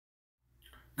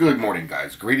Good morning,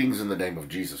 guys. Greetings in the name of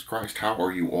Jesus Christ. How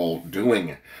are you all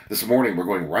doing? This morning, we're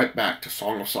going right back to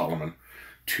Song of Solomon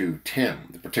to 10,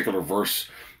 the particular verse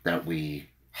that we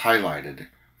highlighted,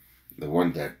 the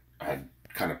one that I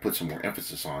kind of put some more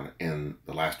emphasis on in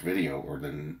the last video or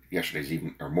in yesterday's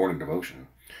evening or morning devotion.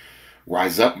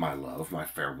 Rise up, my love, my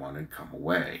fair one, and come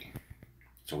away.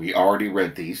 So we already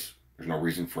read these. There's no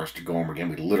reason for us to go over them again.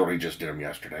 We literally just did them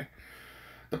yesterday.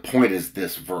 The point is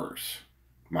this verse.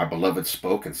 My beloved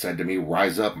spoke and said to me,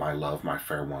 rise up, my love, my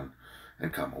fair one,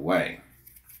 and come away.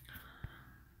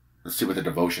 Let's see what the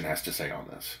devotion has to say on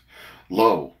this.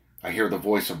 Lo, I hear the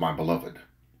voice of my beloved.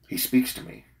 He speaks to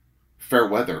me. Fair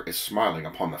weather is smiling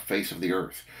upon the face of the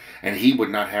earth, and he would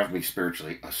not have me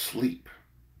spiritually asleep,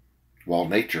 while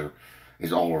nature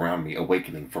is all around me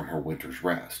awakening from her winter's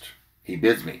rest. He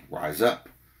bids me rise up,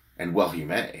 and well he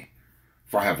may,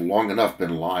 for I have long enough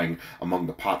been lying among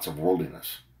the pots of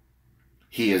worldliness.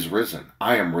 He is risen,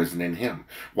 I am risen in him.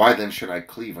 Why then should I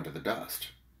cleave unto the dust?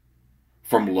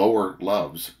 From lower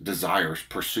loves, desires,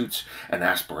 pursuits, and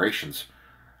aspirations,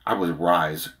 I would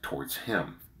rise towards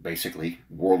him. Basically,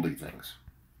 worldly things.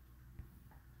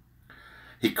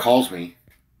 He calls me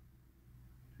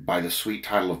by the sweet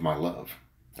title of my love,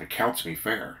 and counts me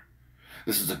fair.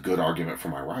 This is a good argument for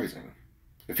my rising.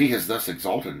 If he has thus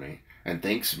exalted me, and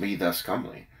thinks me thus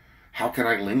comely, how can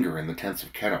I linger in the tents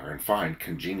of Kedar and find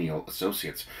congenial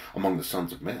associates among the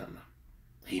sons of men?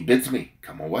 He bids me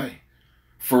come away,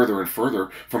 further and further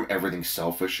from everything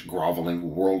selfish,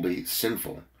 groveling, worldly,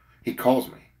 sinful. He calls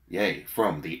me, yea,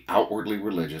 from the outwardly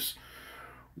religious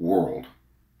world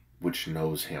which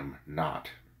knows him not,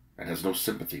 and has no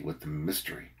sympathy with the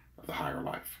mystery of the higher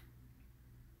life.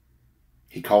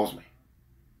 He calls me.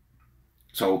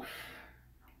 So,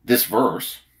 this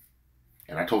verse,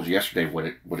 and I told you yesterday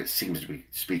what it seems to be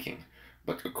speaking.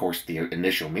 But, of course, the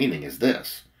initial meaning is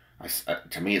this.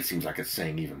 To me, it seems like it's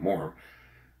saying even more.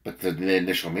 But the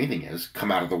initial meaning is,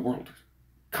 come out of the world.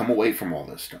 Come away from all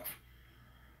this stuff.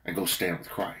 And go stand with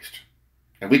Christ.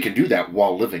 And we can do that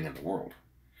while living in the world.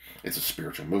 It's a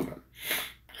spiritual movement.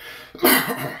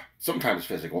 Sometimes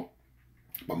physical,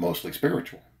 but mostly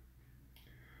spiritual.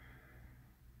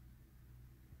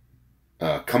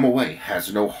 Come away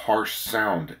has no harsh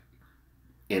sound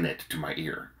in it to my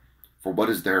ear. For what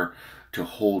is there to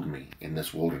hold me in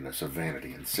this wilderness of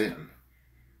vanity and sin?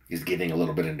 He's getting a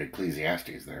little bit into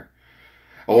Ecclesiastes there.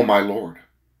 Oh, my Lord,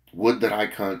 would that I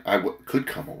could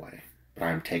come away, but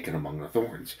I am taken among the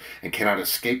thorns, and cannot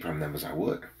escape from them as I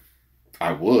would.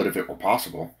 I would, if it were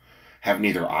possible, have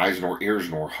neither eyes nor ears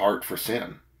nor heart for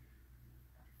sin.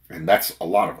 And that's a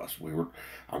lot of us.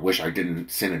 I wish I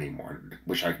didn't sin anymore. I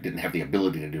wish I didn't have the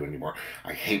ability to do anymore.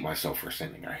 I hate myself for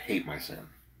sinning. I hate my sin.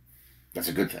 That's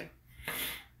a good thing.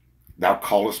 Thou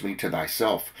callest me to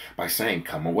thyself by saying,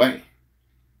 come away.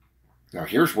 Now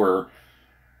here's where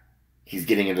he's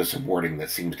getting into some wording that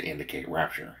seems to indicate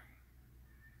rapture.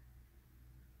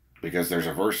 Because there's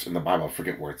a verse in the Bible, I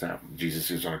forget where it's at.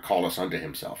 Jesus is going to call us unto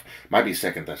himself. Might be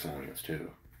 2 Thessalonians 2.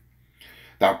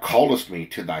 Thou callest me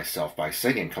to thyself by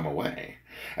saying, come away.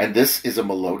 And this is a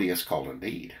melodious call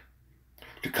indeed.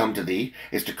 To come to thee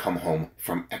is to come home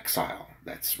from exile.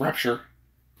 That's rapture.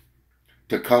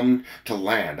 To come to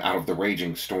land out of the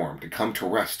raging storm, to come to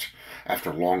rest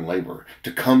after long labor,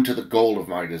 to come to the goal of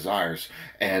my desires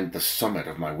and the summit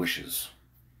of my wishes.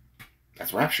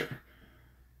 That's rapture.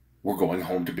 We're going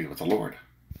home to be with the Lord.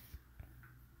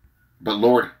 But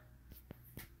Lord,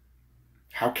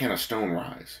 how can a stone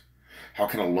rise? How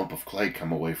can a lump of clay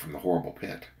come away from the horrible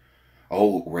pit?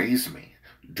 Oh, raise me,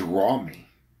 draw me,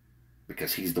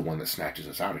 because he's the one that snatches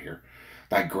us out of here.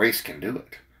 Thy grace can do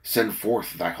it. Send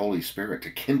forth thy Holy Spirit to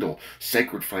kindle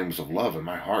sacred flames of love in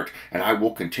my heart, and I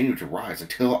will continue to rise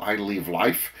until I leave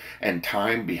life and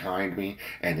time behind me,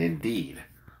 and indeed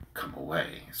come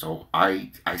away. So I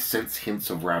sense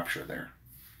hints of rapture there,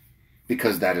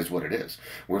 because that is what it is.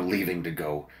 We're leaving to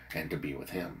go and to be with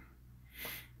him.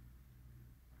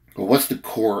 But what's the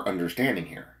core understanding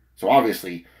here? So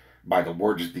obviously, by the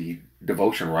words the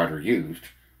devotion writer used,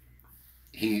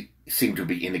 he seemed to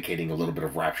be indicating a little bit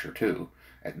of rapture too,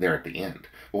 there at the end.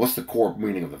 But what's the core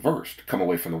meaning of the verse? To come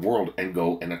away from the world and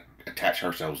go and attach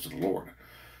ourselves to the Lord.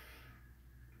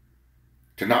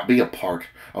 To not be a part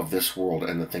of this world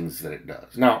and the things that it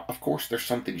does. Now, of course, there's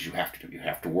some things you have to do. You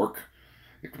have to work,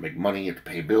 you have to make money, you have to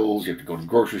pay bills, you have to go to the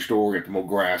grocery store, you have to mow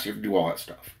grass, you have to do all that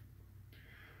stuff.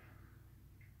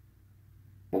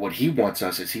 But what he wants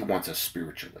us is he wants us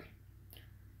spiritually.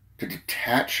 To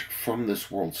detach from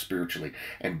this world spiritually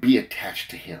and be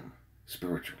attached to him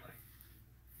spiritually.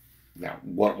 Now,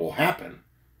 what will happen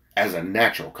as a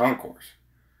natural concourse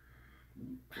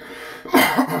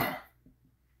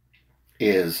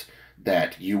is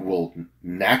that you will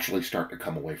naturally start to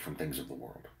come away from things of the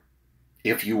world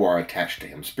if you are attached to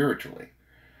him spiritually.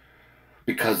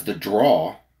 Because the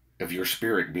draw of your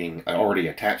spirit being already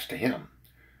attached to him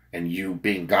and you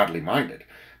being godly minded,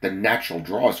 the natural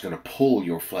draw is going to pull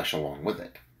your flesh along with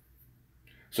it.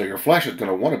 So your flesh is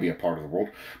going to want to be a part of the world,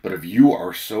 but if you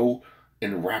are so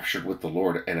enraptured with the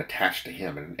Lord and attached to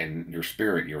him, and your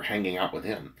spirit, you're hanging out with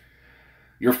him,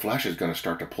 your flesh is going to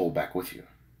start to pull back with you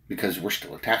because we're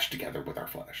still attached together with our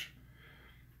flesh.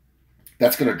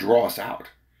 That's going to draw us out.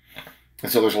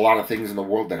 And so there's a lot of things in the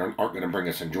world that aren't going to bring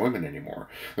us enjoyment anymore.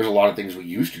 There's a lot of things we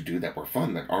used to do that were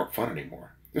fun that aren't fun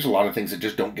anymore. There's a lot of things that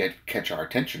just don't catch our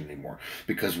attention anymore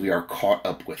because we are caught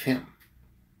up with him.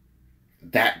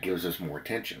 That gives us more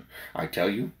attention. I tell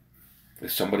you,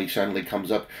 if somebody suddenly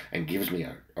comes up and gives me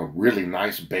a really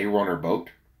nice bay runner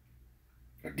boat,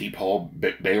 a deep hull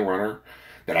bay runner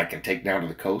that I can take down to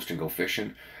the coast and go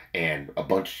fishing, and a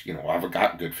bunch, I've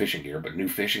got good fishing gear, but new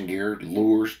fishing gear,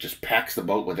 lures, just packs the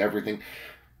boat with everything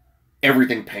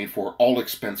paid for, all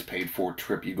expense paid for,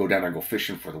 trip, you go down and go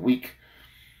fishing for the week.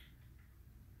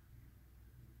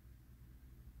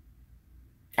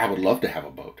 I would love to have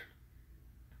a boat.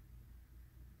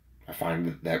 I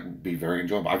find that would be very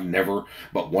enjoyable. I've never,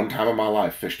 but one time in my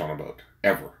life, fished on a boat,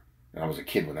 ever. And I was a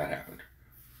kid when that happened.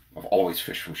 I've always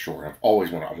fished from shore. I've always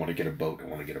wanted, I want to get a boat. I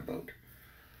want to get a boat.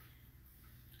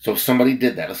 So if somebody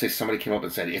did that, let's say somebody came up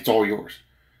and said, it's all yours.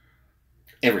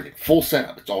 Everything, full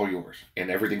setup, it's all yours. And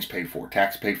everything's paid for,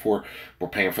 tax paid for. We're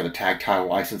paying for the tag title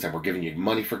license, and we're giving you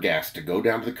money for gas to go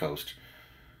down to the coast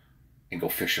and go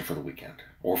fishing for the weekend.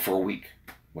 Or for a week,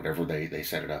 whatever they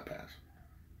set it up as.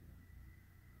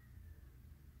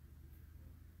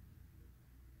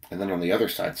 And then on the other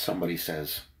side, somebody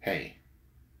says, hey,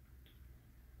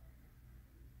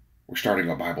 we're starting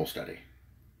a Bible study.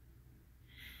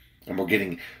 And we're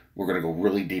going to go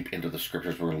really deep into the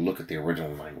scriptures. We're going to look at the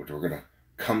original language. We're going to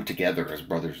come together as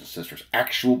brothers and sisters,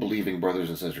 actual believing brothers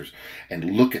and sisters,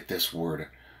 and look at this word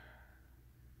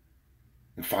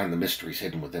and find the mysteries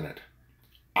hidden within it.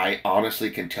 I honestly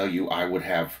can tell you I would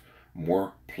have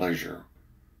more pleasure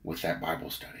with that Bible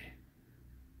study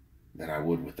than I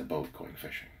would with the boat going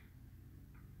fishing.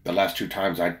 The last 2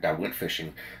 times I went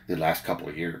fishing the last couple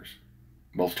of years,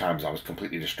 both times I was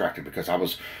completely distracted because I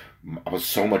was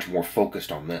so much more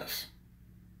focused on this.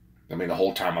 I mean, the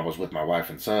whole time I was with my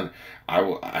wife and son,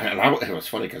 it was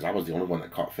funny because I was the only one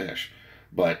that caught fish,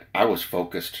 but I was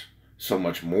focused so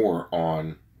much more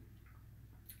on,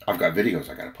 I've got videos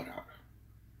I got to put out.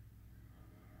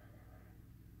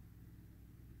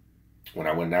 When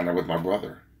I went down there with my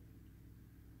brother,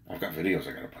 I've got videos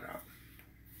I got to put out.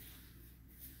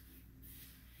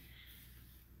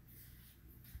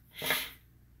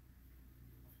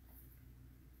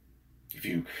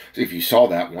 If you saw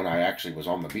that one, I actually was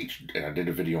on the beach and I did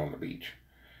a video on the beach.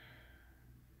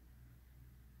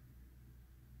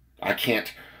 I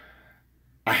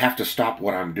have to stop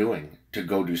what I'm doing to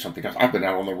go do something else. I've been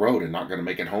out on the road and not going to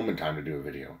make it home in time to do a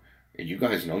video. And you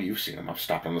guys know, you've seen them. I've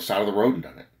stopped on the side of the road and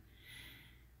done it.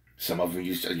 Some of them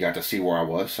you got to see where I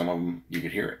was. Some of them you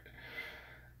could hear it.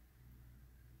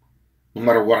 No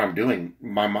matter what I'm doing,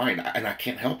 my mind, and I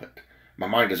can't help it. My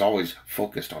mind is always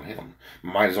focused on him.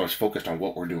 My mind is always focused on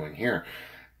what we're doing here.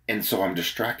 And so I'm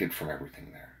distracted from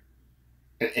everything there.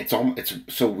 It's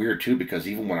so weird too, because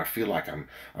even when I feel like I'm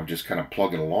just kind of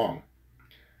plugging along,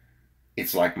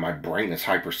 it's like my brain is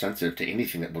hypersensitive to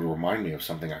anything that would remind me of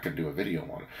something I could do a video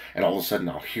on. And all of a sudden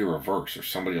I'll hear a verse, or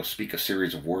somebody will speak a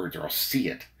series of words, or I'll see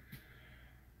it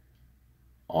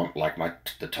on like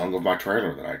the tongue of my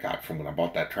trailer that I got from when I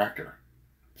bought that tractor.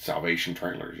 Salvation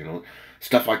trailers,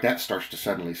 stuff like that starts to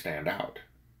suddenly stand out.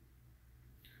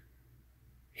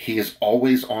 He is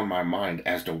always on my mind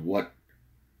as to what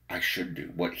I should do,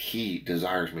 what he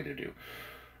desires me to do.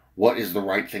 What is the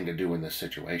right thing to do in this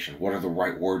situation? What are the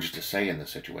right words to say in this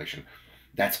situation?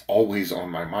 That's always on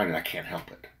my mind, and I can't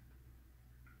help it.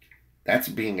 That's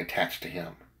being attached to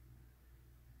him.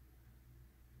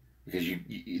 Because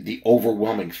the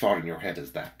overwhelming thought in your head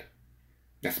is that.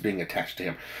 That's being attached to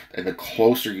him. And the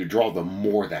closer you draw, the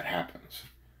more that happens.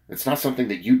 It's not something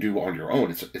that you do on your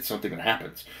own. It's something that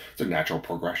happens. It's a natural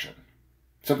progression.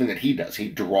 Something that he does. He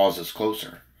draws us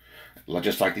closer.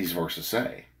 Just like these verses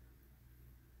say.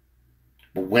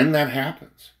 But when that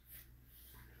happens,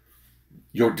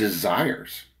 your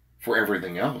desires for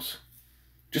everything else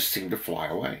just seem to fly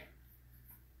away.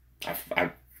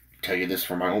 I tell you this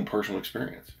from my own personal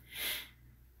experience.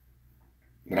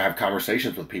 When I have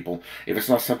conversations with people, if it's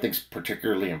not something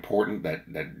particularly important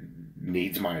that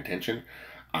needs my attention,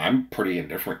 I'm pretty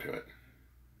indifferent to it.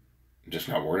 I'm just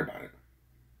not worried about it.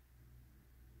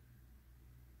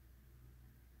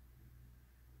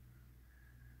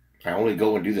 I only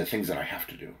go and do the things that I have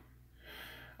to do.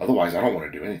 Otherwise, I don't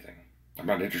want to do anything. I'm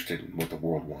not interested in what the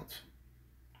world wants.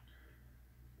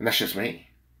 And that's just me.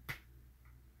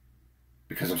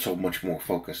 Because I'm so much more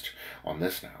focused on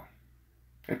this now.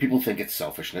 And people think it's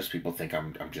selfishness. People think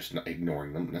I'm just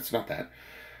ignoring them. That's not that.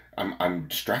 I'm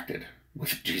distracted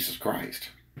with Jesus Christ.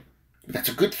 That's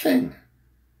a good thing.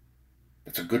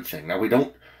 That's a good thing. Now, we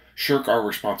don't shirk our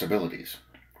responsibilities.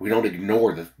 We don't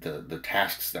ignore the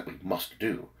tasks that we must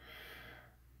do.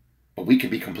 But we can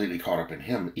be completely caught up in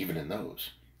Him even in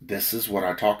those. This is what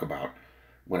I talk about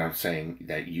when I'm saying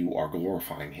that you are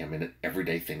glorifying Him in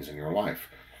everyday things in your life.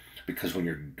 Because when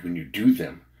you do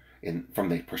them from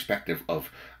the perspective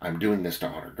of I'm doing this to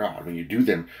honor God, when you do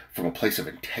them from a place of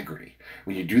integrity,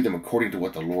 when you do them according to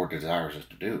what the Lord desires us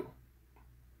to do,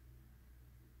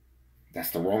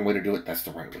 that's the wrong way to do it. That's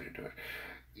the right way to do it.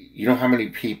 You know how many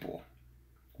people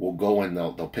will go and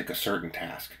they'll pick a certain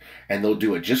task and they'll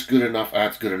do it just good enough.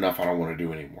 That's good enough. I don't want to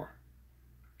do anymore.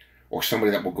 Or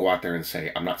somebody that will go out there and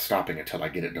say, I'm not stopping until I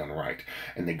get it done right.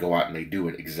 And they go out and they do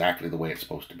it exactly the way it's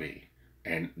supposed to be.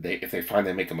 And if they find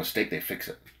they make a mistake, they fix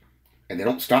it. And they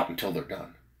don't stop until they're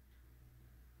done.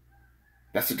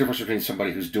 That's the difference between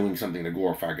somebody who's doing something to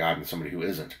glorify God and somebody who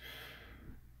isn't.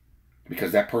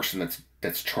 Because that person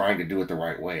that's trying to do it the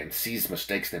right way and sees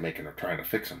mistakes they make and are trying to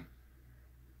fix them,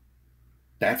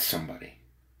 that's somebody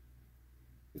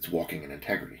that's walking in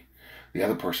integrity. The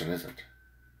other person isn't.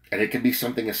 And it can be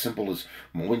something as simple as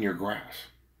mowing your grass.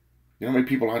 You know how many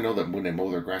people I know that when they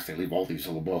mow their grass, they leave all these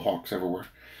little mohawks everywhere?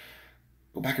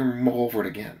 Go back and mow over it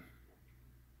again.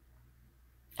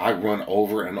 I run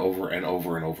over and over and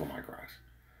over and over my grass.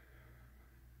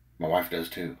 My wife does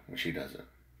too when she does it.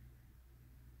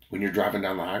 When you're driving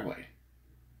down the highway,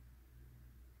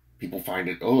 people find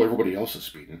it, oh, everybody else is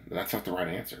speeding. That's not the right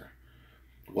answer.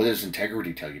 What does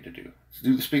integrity tell you to do? It's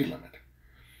do the speed limit.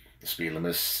 The speed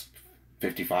limit is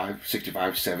 55,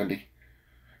 65, 70.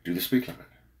 Do the speed limit.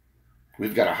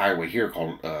 We've got a highway here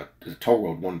called the Toll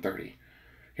Road 130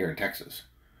 here in Texas.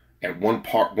 At one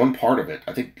part of it,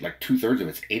 I think like 2/3 of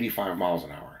it's 85 miles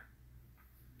an hour.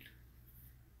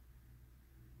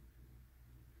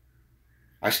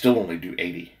 I still only do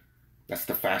 80. That's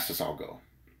the fastest I'll go.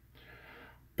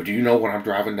 But do you know when I'm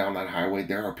driving down that highway,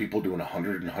 there are people doing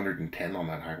 100 and 110 on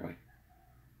that highway?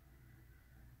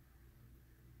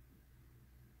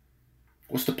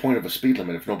 What's the point of a speed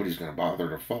limit if nobody's going to bother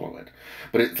to follow it?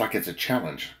 But it's like it's a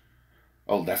challenge.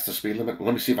 Oh, that's the speed limit? Well,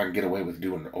 let me see if I can get away with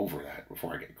doing over that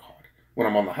before I get caught. When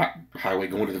I'm on the highway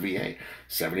going to the VA,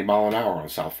 70 mile an hour on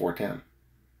South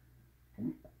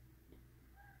 410.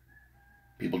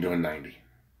 People doing 90.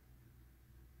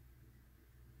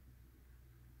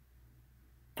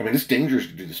 I mean, it's dangerous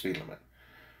to do the speed limit,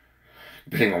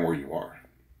 depending on where you are.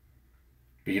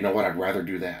 But you know what? I'd rather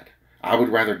do that. I would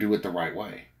rather do it the right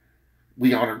way.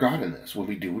 We honor God in this when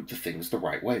we do the things the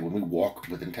right way, when we walk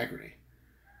with integrity.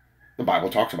 The Bible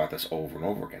talks about this over and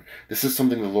over again. This is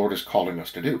something the Lord is calling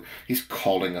us to do. He's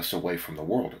calling us away from the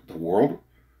world. The world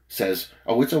says,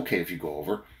 oh, it's okay if you go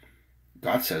over.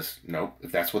 God says, no,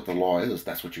 if that's what the law is,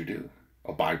 that's what you do.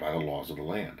 Abide by the laws of the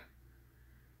land.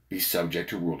 Be subject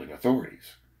to ruling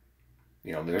authorities.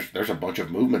 You know, there's a bunch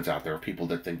of movements out there of people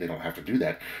that think they don't have to do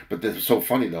that. But that's so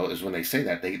funny, though, is when they say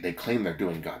that, they claim they're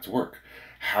doing God's work.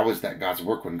 How is that God's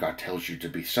work when God tells you to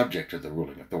be subject to the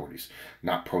ruling authorities,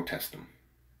 not protest them?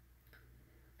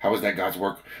 How is that God's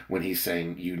work when He's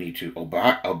saying you need to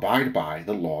abide by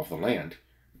the law of the land?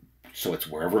 So it's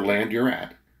wherever land you're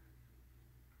at,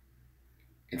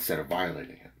 instead of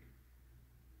violating it.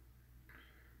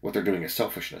 What they're doing is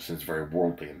selfishness, and it's very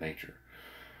worldly in nature.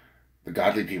 The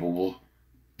godly people,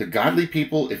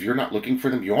 if you're not looking for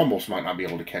them, you almost might not be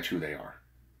able to catch who they are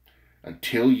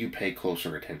until you pay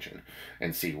closer attention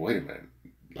and see, wait a minute,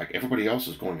 like everybody else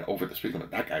is going over the speed limit.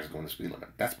 That guy's going the speed limit.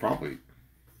 That's probably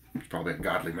a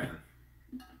godly man.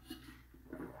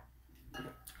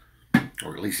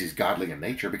 Or at least he's godly in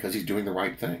nature because he's doing the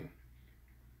right thing.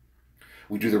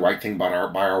 We do the right thing by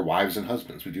our wives and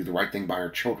husbands. We do the right thing by our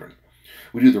children.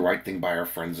 We do the right thing by our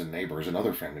friends and neighbors and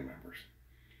other family members.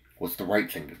 What's the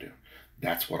right thing to do?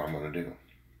 That's what I'm going to do.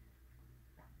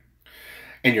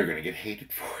 And you're going to get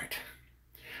hated for it.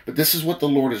 But this is what the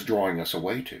Lord is drawing us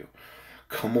away to.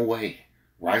 Come away.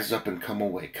 Rise up and come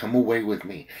away. Come away with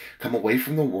me. Come away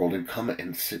from the world and come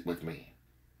and sit with me.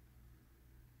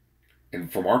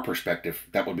 And from our perspective,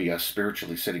 that would be us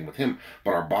spiritually sitting with Him,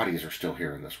 but our bodies are still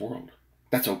here in this world.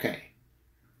 That's okay.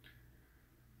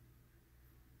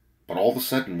 But all of a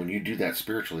sudden, when you do that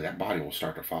spiritually, that body will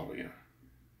start to follow you.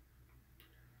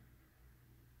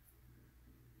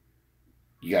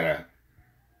 You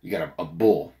got a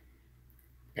bull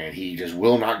and he just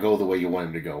will not go the way you want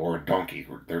him to go, or a donkey,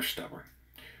 or they're stubborn.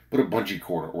 Put a bungee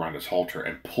cord around his halter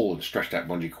and pull and stretch that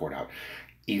bungee cord out.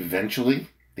 Eventually,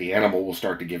 the animal will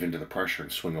start to give into the pressure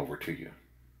and swing over to you.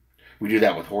 We do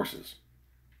that with horses.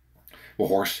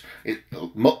 Well,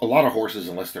 a lot of horses,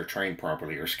 unless they're trained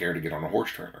properly, are scared to get on a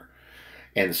horse trailer.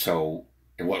 And so,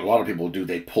 and what a lot of people do,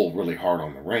 they pull really hard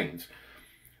on the reins.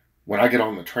 When I get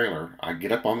on the trailer, I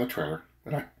get up on the trailer,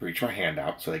 and I reach my hand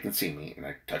out so they can see me, and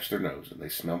I touch their nose, and they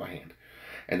smell my hand.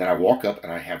 And then I walk up,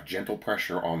 and I have gentle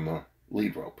pressure on the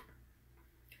lead rope.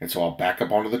 And so I'll back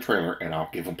up onto the trailer, and I'll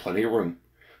give them plenty of room,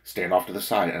 stand off to the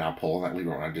side, and I'll pull on that lead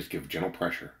rope, and I just give gentle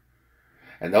pressure.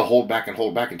 And they'll hold back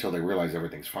until they realize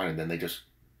everything's fine, and then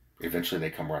eventually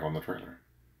they come right on the trailer.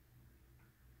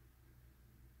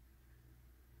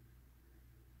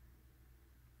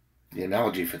 The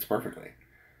analogy fits perfectly.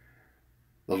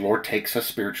 The Lord takes us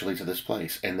spiritually to this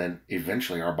place, and then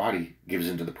eventually our body gives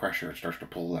into the pressure and starts to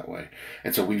pull that way.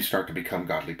 And so we start to become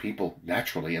godly people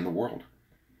naturally in the world.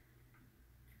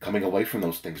 Coming away from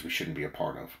those things we shouldn't be a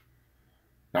part of.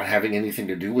 Not having anything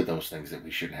to do with those things that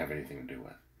we shouldn't have anything to do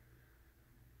with.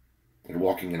 And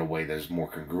walking in a way that is more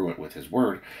congruent with His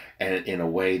Word, and in a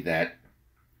way that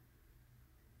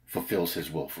fulfills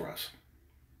His will for us.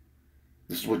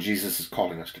 This is what Jesus is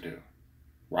calling us to do.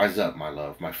 Rise up, my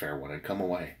love, my fair one, and come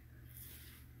away.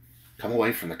 Come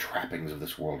away from the trappings of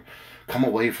this world. Come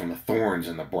away from the thorns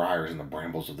and the briars and the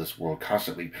brambles of this world,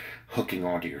 constantly hooking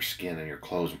onto your skin and your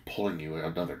clothes and pulling you in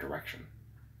another direction.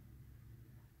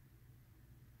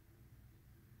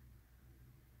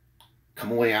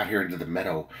 Come away out here into the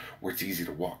meadow where it's easy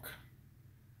to walk.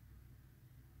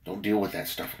 Don't deal with that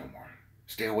stuff no more.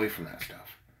 Stay away from that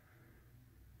stuff.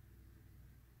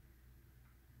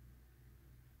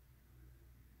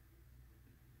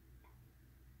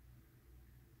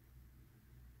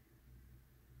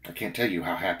 I can't tell you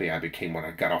how happy I became when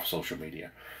I got off social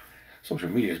media. Social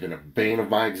media has been a bane of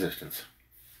my existence.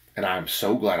 And I'm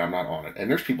so glad I'm not on it.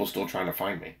 And there's people still trying to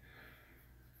find me.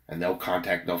 And they'll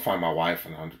find my wife,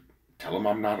 and I'll tell them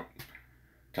I'm not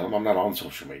on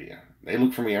social media. They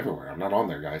look for me everywhere. I'm not on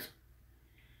there, guys.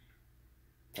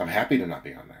 I'm happy to not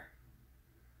be on there.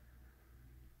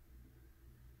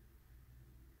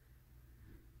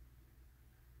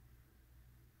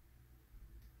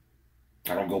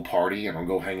 I don't go party. I don't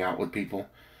go hang out with people.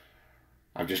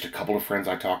 I've just a couple of friends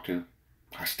I talk to.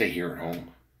 I stay here at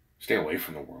home. Stay away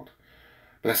from the world.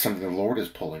 But that's something the Lord is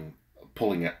pulling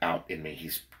it out in me.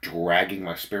 He's dragging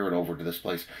my spirit over to this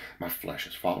place. My flesh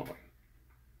is following.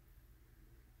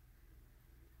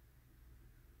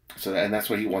 And that's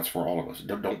what He wants for all of us.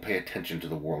 Don't pay attention to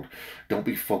the world. Don't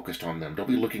be focused on them. Don't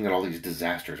be looking at all these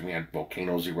disasters. We had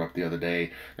volcanoes erupt the other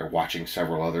day. They're watching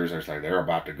several others. It's like they're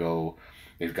about to go.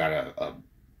 They've got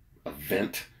a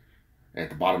vent at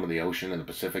the bottom of the ocean in the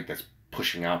Pacific that's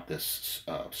pushing out this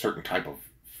certain type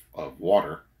of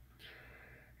water.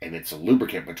 And it's a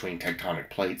lubricant between tectonic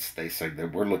plates. They say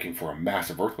that we're looking for a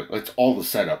massive earthquake. It's all the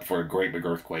setup for a great big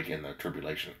earthquake in the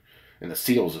tribulation. And the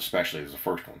seals especially is the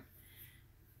first one.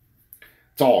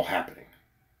 It's all happening.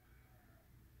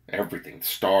 Everything.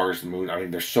 Stars, the moon. I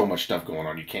mean, there's so much stuff going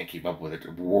on. You can't keep up with it.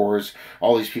 Wars.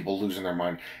 All these people losing their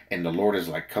mind. And the Lord is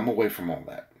like, come away from all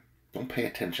that. Don't pay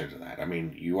attention to that. I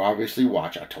mean, you obviously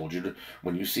watch. I told you to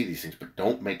when you see these things. But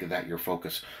don't make that your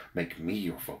focus. Make me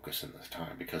your focus in this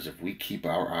time. Because if we keep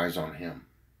our eyes on Him,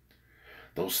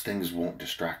 those things won't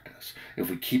distract us. If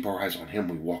we keep our eyes on Him,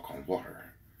 we walk on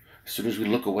water. As soon as we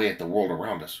look away at the world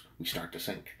around us, we start to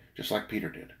sink. Just like Peter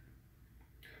did.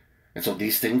 And so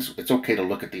these things, it's okay to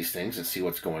look at these things and see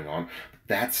what's going on. But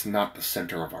that's not the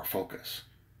center of our focus.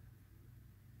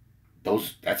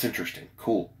 That's interesting.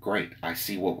 Cool. Great. I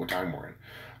see what time we're in.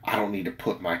 I don't need to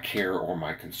put my care or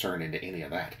my concern into any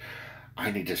of that.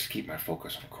 I need to just keep my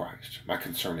focus on Christ. My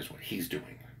concern is what He's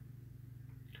doing.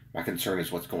 My concern is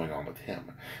what's going on with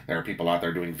Him. There are people out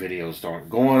there doing videos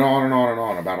going on and on and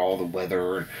on about all the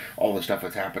weather and all the stuff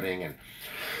that's happening.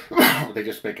 And they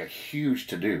just make a huge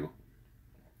to-do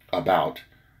about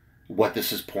what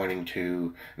this is pointing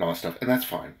to and all that stuff. And that's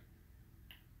fine.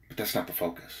 But that's not the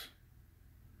focus.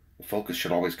 The focus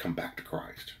should always come back to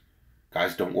Christ.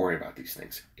 Guys, don't worry about these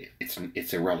things.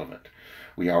 It's irrelevant.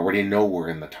 We already know we're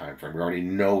in the time frame. We already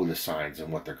know the signs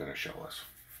and what they're going to show us.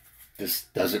 This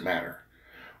doesn't matter.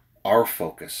 Our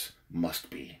focus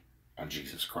must be on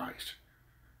Jesus Christ.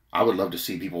 I would love to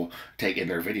see people take in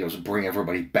their videos and bring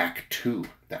everybody back to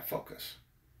that focus.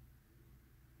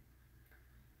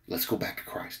 Let's go back to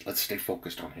Christ. Let's stay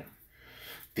focused on Him.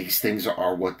 These things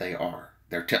are what they are.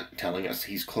 They're telling us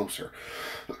He's closer.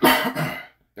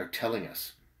 They're telling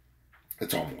us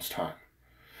it's almost time.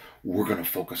 We're going to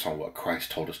focus on what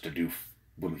Christ told us to do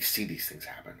when we see these things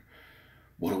happen.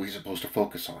 What are we supposed to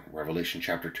focus on? Revelation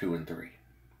chapter 2 and 3.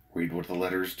 Read what the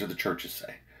letters to the churches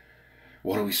say.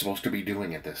 What are we supposed to be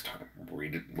doing at this time?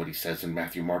 Read what he says in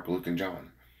Matthew, Mark, Luke, and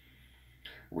John.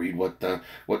 Read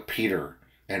what Peter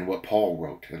and what Paul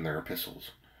wrote in their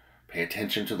epistles. Pay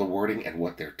attention to the wording and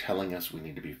what they're telling us we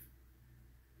need to be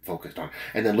focused on.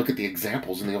 And then look at the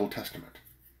examples in the Old Testament.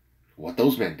 What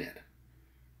those men did.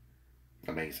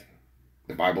 Amazing.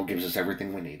 The Bible gives us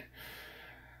everything we need.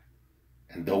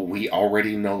 And though we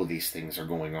already know these things are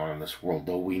going on in this world,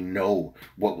 though we know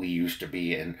what we used to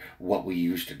be and what we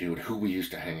used to do and who we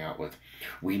used to hang out with,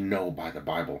 we know by the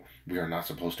Bible we are not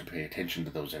supposed to pay attention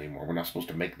to those anymore. We're not supposed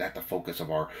to make that the focus of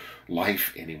our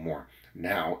life anymore.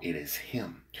 Now it is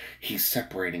Him. He's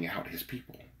separating out His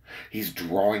people. He's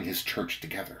drawing His church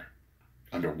together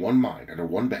under one mind, under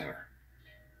one banner,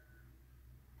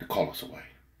 to call us away.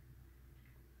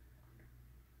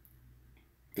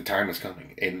 The time is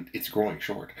coming, and it's growing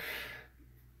short.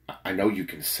 I know you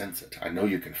can sense it. I know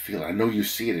you can feel it. I know you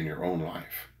see it in your own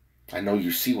life. I know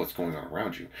you see what's going on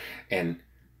around you. And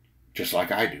just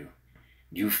like I do,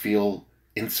 you feel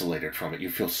insulated from it. You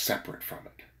feel separate from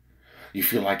it. You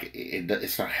feel like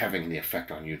it's not having the effect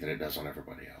on you that it does on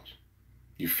everybody else.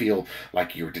 You feel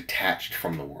like you're detached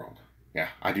from the world. Yeah,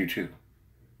 I do too.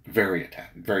 Very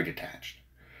detached.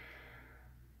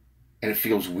 And it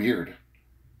feels weird,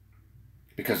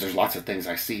 because there's lots of things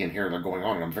I see and hear that are going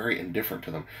on, and I'm very indifferent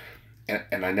to them.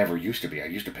 And I never used to be. I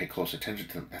used to pay close attention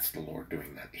to them. That's the Lord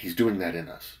doing that. He's doing that in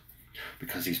us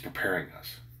because He's preparing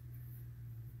us.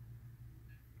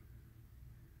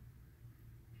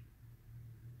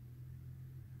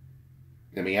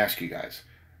 Let me ask you guys,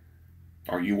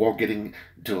 are you all getting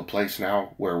to a place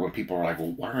now where when people are like,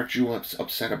 well, why aren't you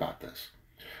upset about this?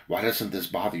 Why doesn't this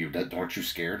bother you? Aren't you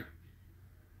scared?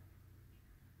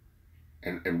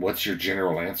 And what's your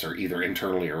general answer, either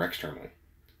internally or externally?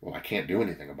 Well, I can't do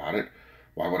anything about it.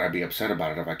 Why would I be upset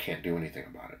about it if I can't do anything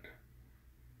about it?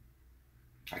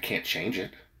 I can't change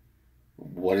it.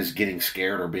 What is getting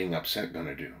scared or being upset going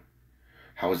to do?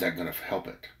 How is that going to help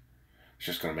it? It's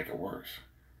just going to make it worse.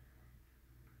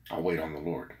 I'll wait on the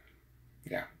Lord.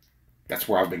 Yeah, that's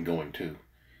where I've been going too.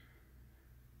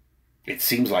 It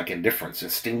seems like indifference.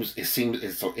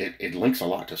 It links a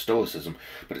lot to Stoicism,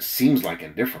 but it seems like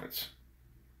indifference.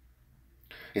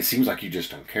 It seems like you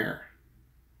just don't care.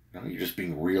 No, you're just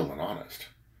being real and honest.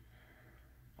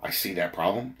 I see that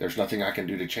problem. There's nothing I can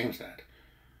do to change that.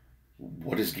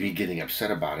 What is me getting upset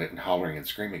about it and hollering and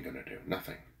screaming going to do?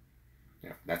 Nothing.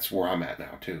 Yeah, that's where I'm at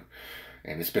now too.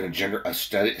 And it's been a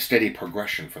steady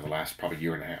progression for the last probably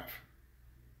year and a half.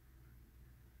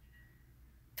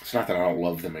 It's not that I don't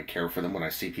love them and care for them when I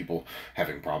see people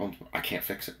having problems. I can't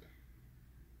fix it.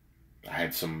 I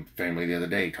had some family the other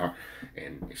day talk,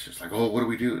 and it's just like, oh, what do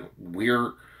we do?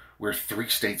 We're 3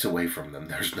 states away from them.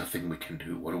 There's nothing we can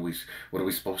do. What are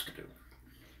we supposed to do?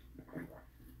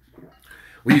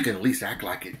 Well, you can at least act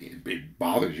like it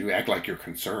bothers you. Act like you're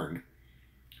concerned.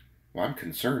 Well, I'm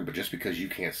concerned, but just because you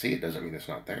can't see it doesn't mean it's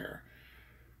not there.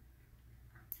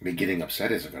 Me getting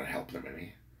upset isn't going to help them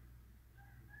any.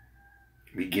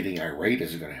 Me getting irate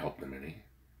isn't going to help them any.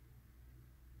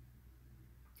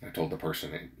 I told the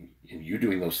person, and you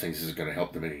doing those things isn't going to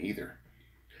help them any either.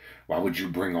 Why would you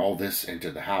bring all this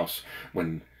into the house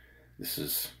when this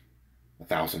is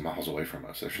 1,000 miles away from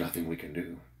us? There's nothing we can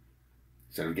do.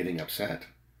 Instead of getting upset,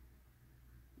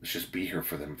 let's just be here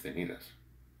for them if they need us.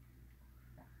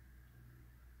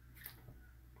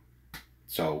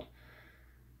 So,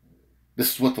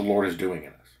 this is what the Lord is doing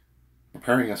in us.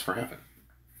 Preparing us for heaven.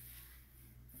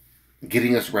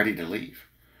 Getting us ready to leave.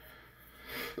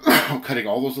 Cutting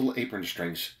all those little apron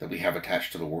strings that we have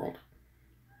attached to the world,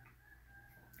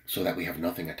 so that we have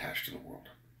nothing attached to the world.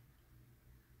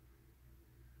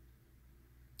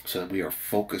 So that we are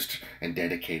focused and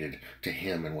dedicated to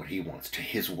Him and what He wants, to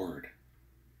His Word.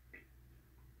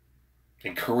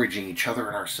 Encouraging each other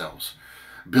and ourselves.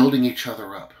 Building each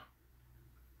other up.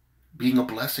 Being a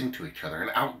blessing to each other.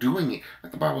 And outdoing,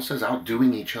 like the Bible says,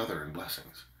 outdoing each other in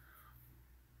blessings.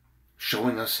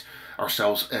 Showing us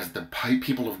ourselves as the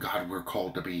people of God we're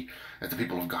called to be, as the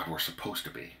people of God we're supposed to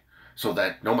be. So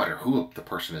that no matter who the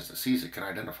person is that sees it can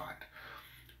identify it.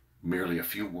 Merely a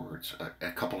few words,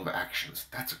 a couple of actions.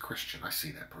 That's a Christian. I see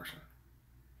that person.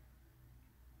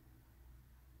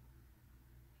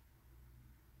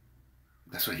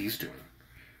 That's what He's doing.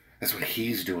 That's what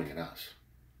He's doing in us.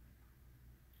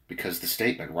 Because the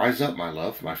statement, rise up, my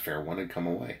love, my fair one, and come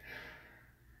away.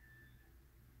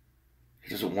 He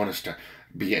doesn't want us to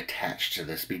be attached to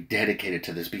this, be dedicated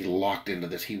to this, be locked into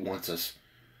this. He wants us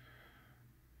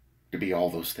to be all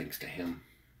those things to Him.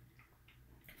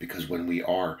 Because when we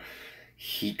are,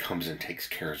 he comes and takes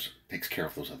care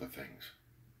of those other things.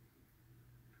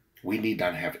 We need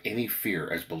not have any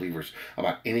fear as believers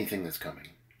about anything that's coming.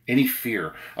 Any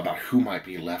fear about who might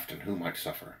be left and who might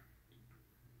suffer.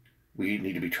 We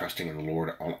need to be trusting in the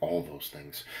Lord on all those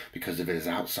things, because if it is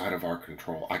outside of our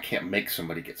control, I can't make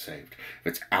somebody get saved. If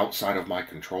it's outside of my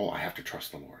control, I have to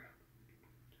trust the Lord.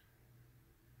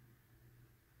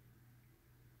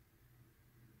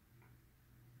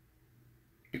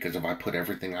 Because if I put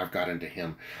everything I've got into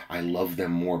him, I love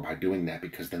them more by doing that,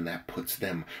 because then that puts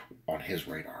them on his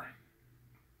radar.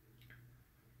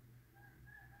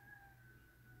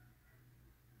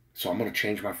 So I'm going to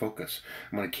change my focus.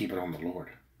 I'm going to keep it on the Lord.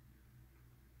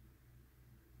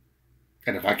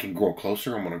 And if I can grow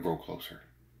closer, I'm going to grow closer.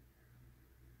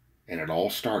 And it all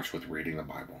starts with reading the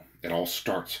Bible. It all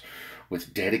starts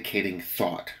with dedicating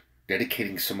thought,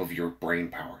 dedicating some of your brain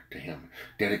power to him,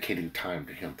 dedicating time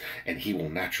to him, and he will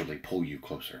naturally pull you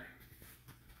closer.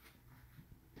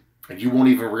 And you won't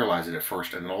even realize it at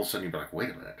first, and then all of a sudden you'll be like,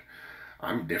 wait a minute,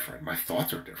 I'm different. My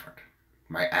thoughts are different.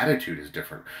 My attitude is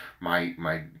different.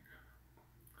 My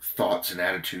thoughts and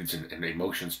attitudes and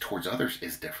emotions towards others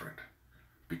is different.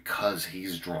 Because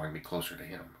he's drawing me closer to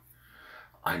him.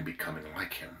 I'm becoming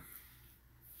like him.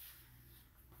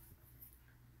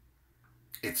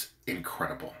 It's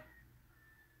incredible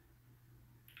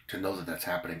to know that that's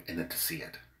happening, and then to see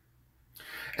it.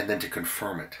 And then to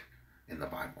confirm it in the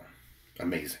Bible.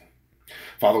 Amazing.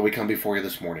 Father, we come before you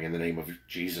this morning in the name of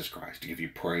Jesus Christ to give you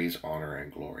praise, honor,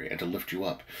 and glory, and to lift you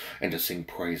up and to sing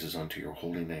praises unto your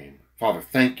holy name. Father,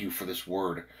 thank you for this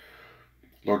word.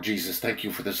 Lord Jesus, thank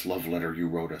you for this love letter you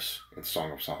wrote us in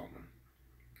Song of Solomon.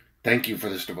 Thank you for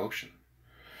this devotion.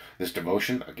 This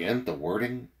devotion, again, the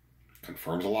wording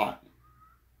confirms a lot.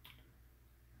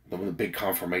 The big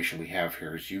confirmation we have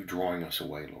here is you drawing us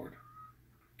away, Lord.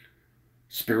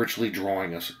 Spiritually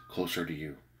drawing us closer to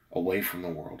you, away from the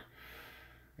world.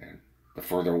 And the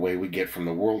further away we get from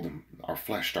the world, our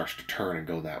flesh starts to turn and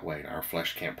go that way. Our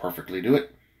flesh can't perfectly do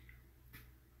it.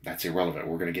 That's irrelevant.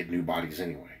 We're going to get new bodies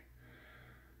anyway.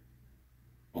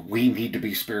 But we need to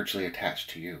be spiritually attached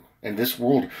to you. And this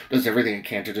world does everything it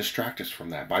can to distract us from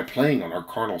that by playing on our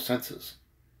carnal senses.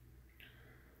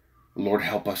 Lord,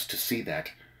 help us to see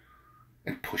that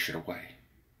and push it away.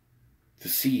 To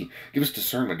see, give us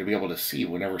discernment to be able to see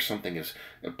whenever something is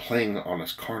playing on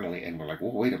us carnally and we're like,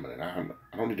 well, wait a minute,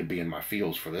 I don't need to be in my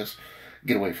feels for this.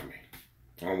 Get away from me.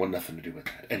 I don't want nothing to do with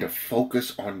that. And to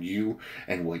focus on you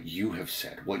and what you have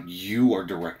said, what you are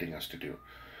directing us to do.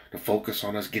 To focus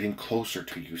on us getting closer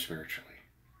to you spiritually.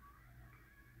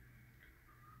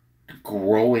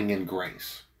 Growing in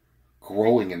grace.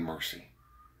 Growing in mercy.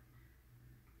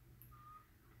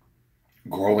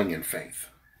 Growing in faith.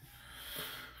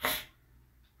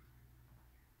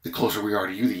 The closer we are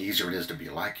to you, the easier it is to be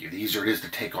like you. The easier it is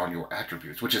to take on your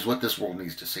attributes, which is what this world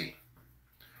needs to see.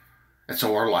 And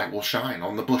so our light will shine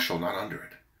on the bushel, not under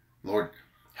it. Lord,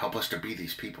 help us to be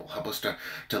these people. Help us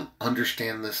to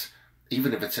understand this,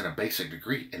 even if it's in a basic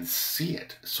degree, and see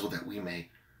it so that we may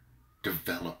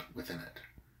develop within it.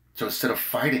 So instead of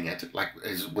fighting it, like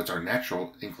is what's our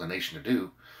natural inclination to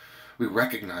do, we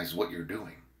recognize what you're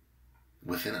doing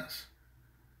within us.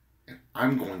 And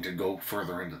I'm going to go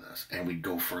further into this, and we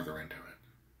go further into it.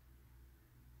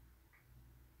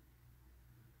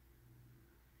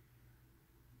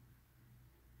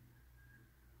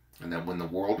 And that when the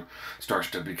world starts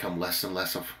to become less and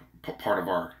less of part of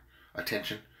our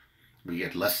attention, we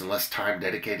get less and less time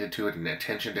dedicated to it and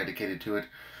attention dedicated to it.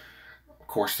 Of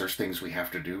course, there's things we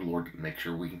have to do. Lord, make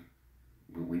sure we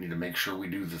need to make sure we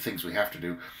do the things we have to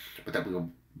do, but that we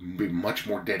will be much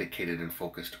more dedicated and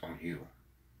focused on you.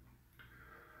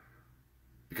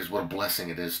 Because what a blessing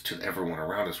it is to everyone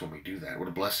around us when we do that. What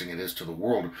a blessing it is to the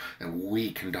world that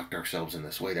we conduct ourselves in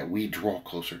this way, that we draw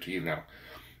closer to you. Now,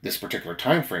 this particular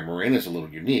time frame we're in is a little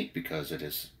unique because it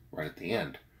is right at the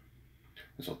end.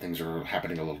 And so things are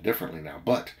happening a little differently now,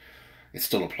 but it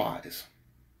still applies.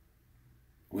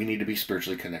 We need to be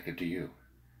spiritually connected to you.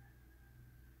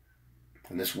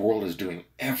 And this world is doing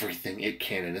everything it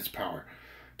can in its power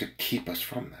to keep us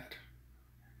from that.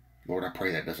 Lord, I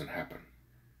pray that doesn't happen.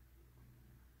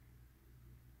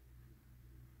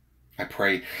 I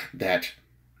pray that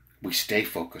we stay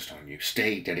focused on you,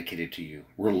 stay dedicated to you,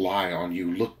 rely on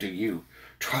you, look to you,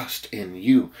 trust in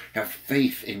you, have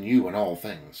faith in you in all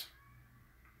things.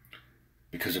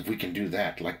 Because if we can do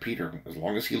that, like Peter, as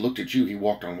long as he looked at you, he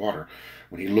walked on water.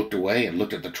 When he looked away and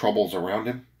looked at the troubles around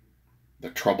him,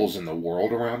 the troubles in the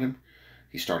world around him,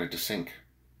 he started to sink.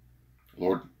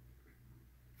 Lord,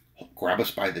 grab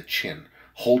us by the chin,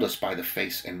 hold us by the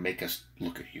face, and make us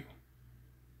look at you.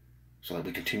 so that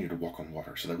we continue to walk on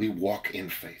water, so that we walk in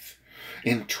faith,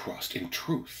 in trust, in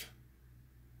truth,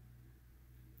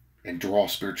 and draw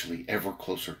spiritually ever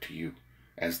closer to you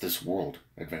as this world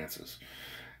advances,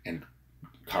 and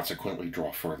consequently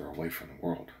draw further away from the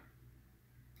world.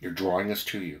 You're drawing us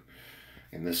to you.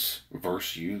 In this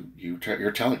verse,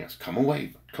 you're telling us, come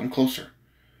away, come closer.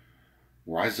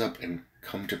 Rise up and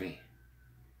come to me.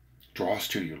 Draw us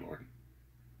to you, Lord,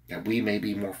 that we may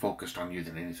be more focused on you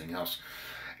than anything else,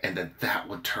 and that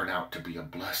would turn out to be a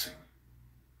blessing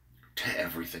to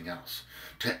everything else,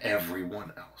 to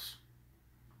everyone else.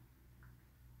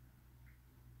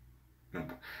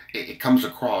 It comes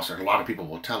across, and a lot of people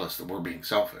will tell us that we're being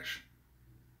selfish,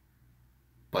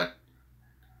 but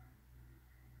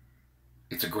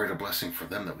it's a greater blessing for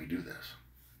them that we do this,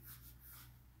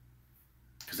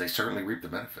 because they certainly reap the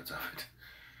benefits of it,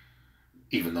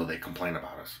 even though they complain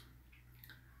about us.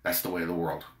 That's the way of the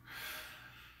world.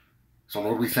 So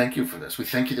Lord, we thank you for this. We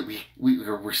thank you that we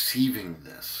are receiving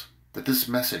this, that this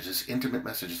message, this intimate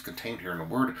message, is contained here in the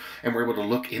Word, and we're able to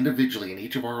look individually in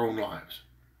each of our own lives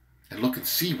and look and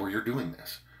see where you're doing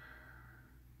this.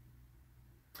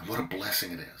 And what a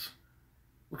blessing it is.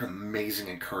 What an amazing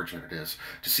encouragement it is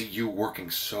to see you working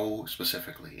so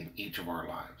specifically in each of our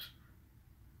lives.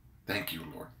 Thank you,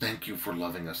 Lord. Thank you for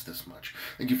loving us this much.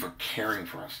 Thank you for caring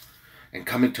for us and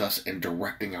coming to us and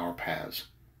directing our paths.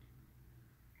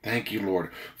 Thank you,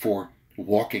 Lord, for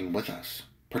walking with us,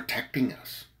 protecting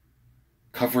us,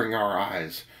 covering our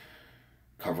eyes,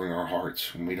 covering our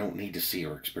hearts when we don't need to see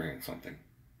or experience something,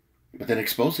 but then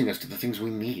exposing us to the things we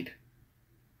need,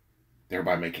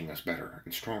 thereby making us better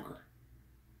and stronger.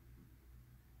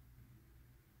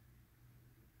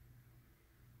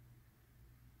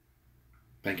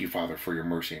 Thank you, Father, for your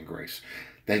mercy and grace.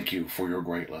 Thank you for your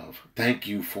great love. Thank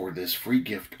you for this free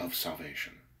gift of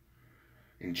salvation.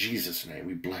 In Jesus' name,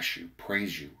 we bless you,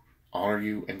 praise you, honor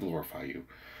you, and glorify you.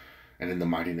 And in the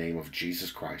mighty name of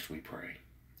Jesus Christ, we pray.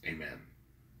 Amen.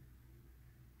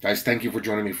 Guys, thank you for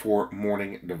joining me for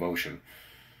morning devotion.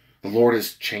 The Lord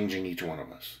is changing each one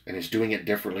of us, and is doing it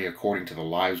differently according to the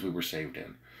lives we were saved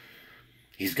in.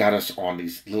 He's got us on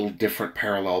these little different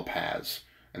parallel paths,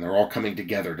 and they're all coming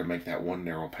together to make that one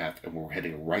narrow path, and we're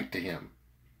heading right to Him.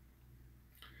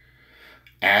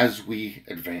 As we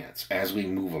advance, as we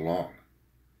move along,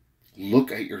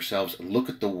 look at yourselves and look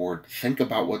at the Word. Think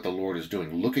about what the Lord is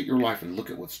doing. Look at your life and look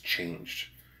at what's changed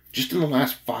just in the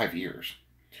last 5 years.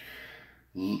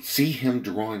 See Him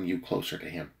drawing you closer to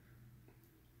Him.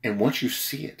 And once you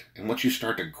see it, and once you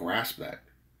start to grasp that,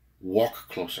 walk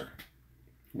closer.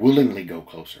 Willingly go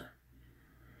closer.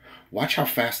 Watch how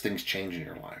fast things change in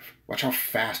your life. Watch how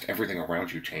fast everything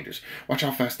around you changes. Watch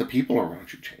how fast the people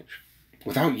around you change,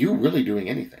 without you really doing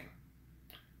anything.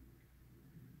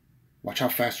 Watch how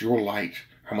fast your light,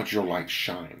 how much your light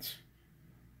shines.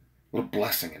 What a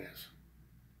blessing it is.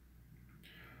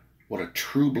 What a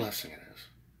true blessing it is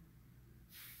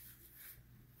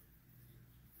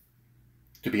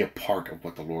to be a part of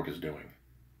what the Lord is doing.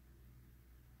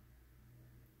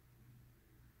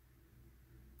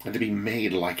 And to be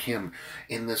made like Him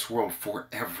in this world for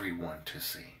everyone to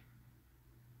see.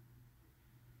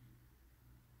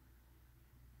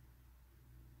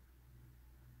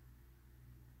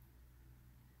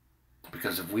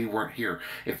 Because if we weren't here,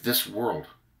 if this world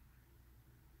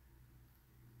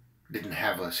didn't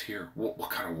have us here,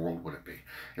 what kind of world would it be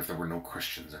if there were no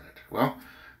Christians in it? Well,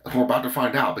 we're about to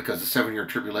find out, because the 7-year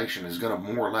tribulation is going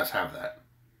to more or less have that.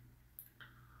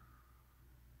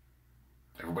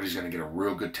 Everybody's going to get a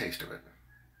real good taste of it.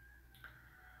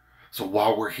 So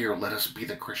while we're here, let us be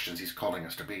the Christians He's calling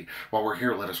us to be. While we're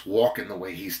here, let us walk in the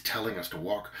way He's telling us to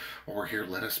walk. While we're here,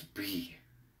 let us be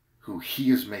who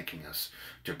He is making us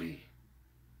to be.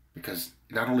 Because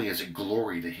not only is it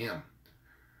glory to Him,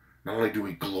 not only do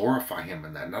we glorify Him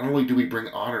in that, not only do we bring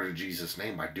honor to Jesus'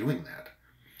 name by doing that,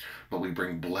 but we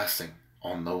bring blessing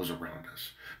on those around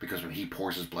us. Because when He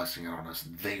pours His blessing out on us,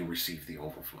 they receive the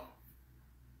overflow.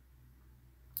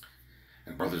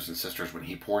 And brothers and sisters, when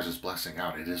He pours His blessing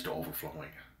out, it is to overflowing.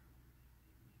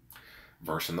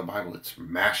 Verse in the Bible, it's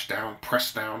mashed down,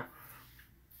 pressed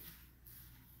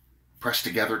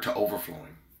together to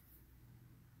overflowing.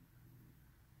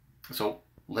 So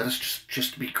let us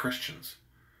just be Christians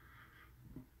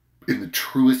in the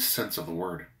truest sense of the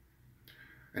word,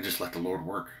 and just let the Lord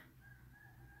work.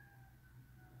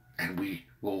 And we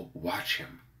will watch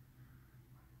Him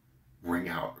bring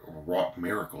out wrought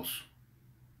miracles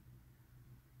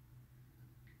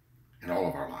in all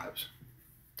of our lives.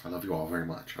 I love you all very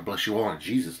much. I bless you all in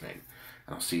Jesus' name,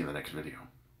 and I'll see you in the next video.